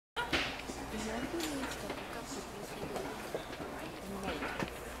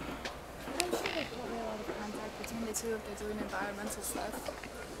Too, if they're doing environmental stuff.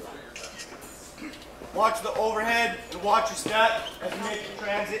 Watch the overhead and watch your step as you make your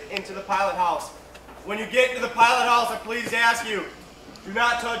transit into the pilot house. When you get into the pilot house, I please ask you, do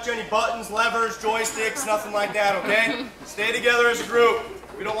not touch any buttons, levers, joysticks, nothing like that, okay? Stay together as a group.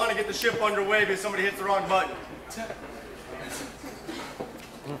 We don't want to get the ship underway because somebody hits the wrong button.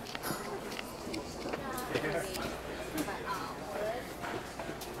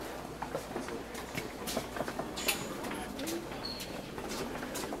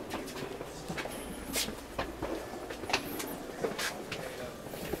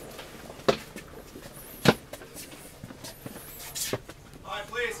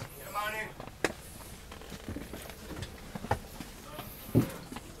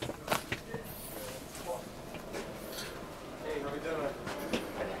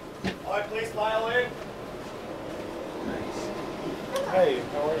 Hey,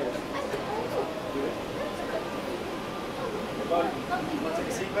 how are you? Want to take a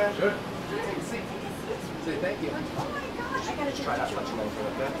seat, man? Sure. Take a seat. Say thank you. Oh my gosh, I gotta take Try a not picture. touching anything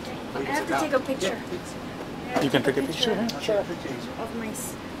like that. I have to take a picture. You can take a picture? Sure. Of my...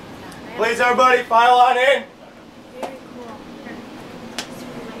 Please, everybody, file on in. Very cool.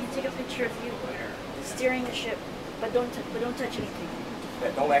 Let me take a picture of you steering the ship, but don't touch anything.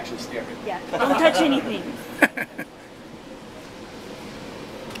 Yeah, don't actually steer. Yeah, don't touch anything.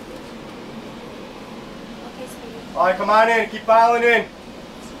 All right, come on in. Keep filing in.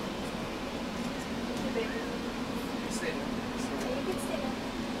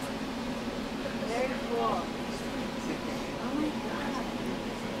 Very cool. Oh my god.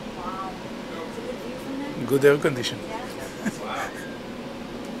 Wow. Is it a good view from there? Good air condition.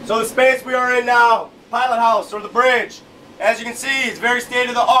 So the space we are in now, pilot house or the bridge, as you can see, it's very state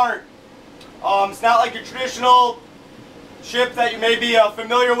of the art. It's not like your traditional ship that you may be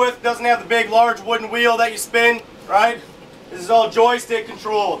familiar with. It doesn't have the big, large wooden wheel that you spin, right? This is all joystick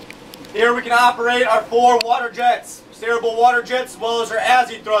controlled. Here we can operate our 4 water jets, steerable water jets, as well as our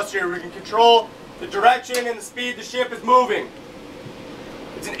Azimuth thruster. We can control the direction and the speed the ship is moving.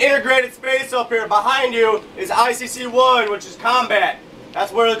 It's an integrated space up here. Behind you is ICC-1, which is combat.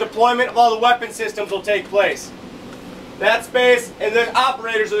 That's where the deployment of all the weapon systems will take place. That space and the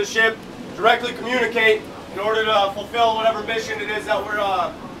operators of the ship directly communicate in order to fulfill whatever mission it is that we're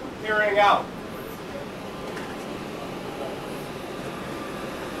carrying out.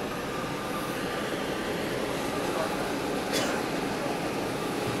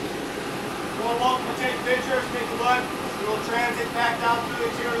 You're welcome to take pictures, take a look. We will transit back down through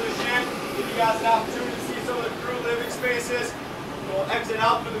the interior of the ship, give you guys an opportunity to see some of the crew living spaces. We'll exit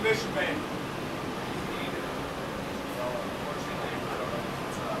out through the mission bay.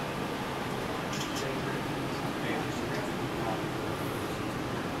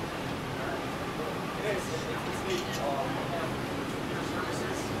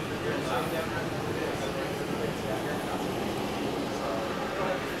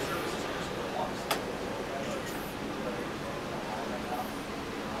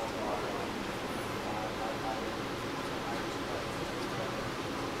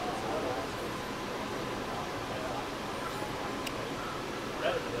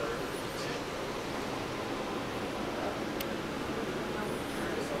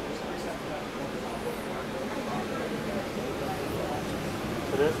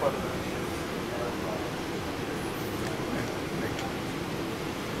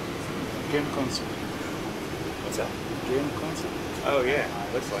 Game console. What's that? Game console. Oh yeah,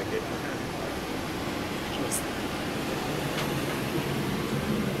 looks like it.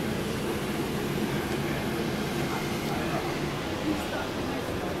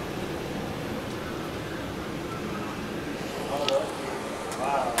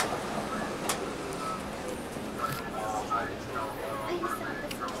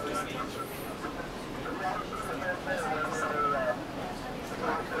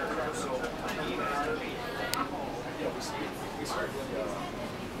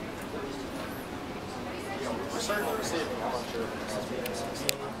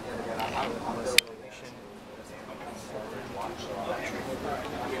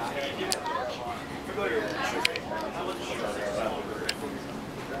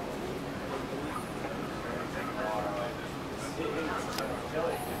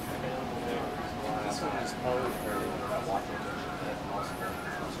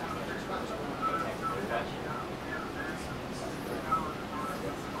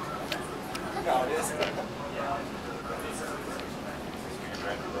 No, it is.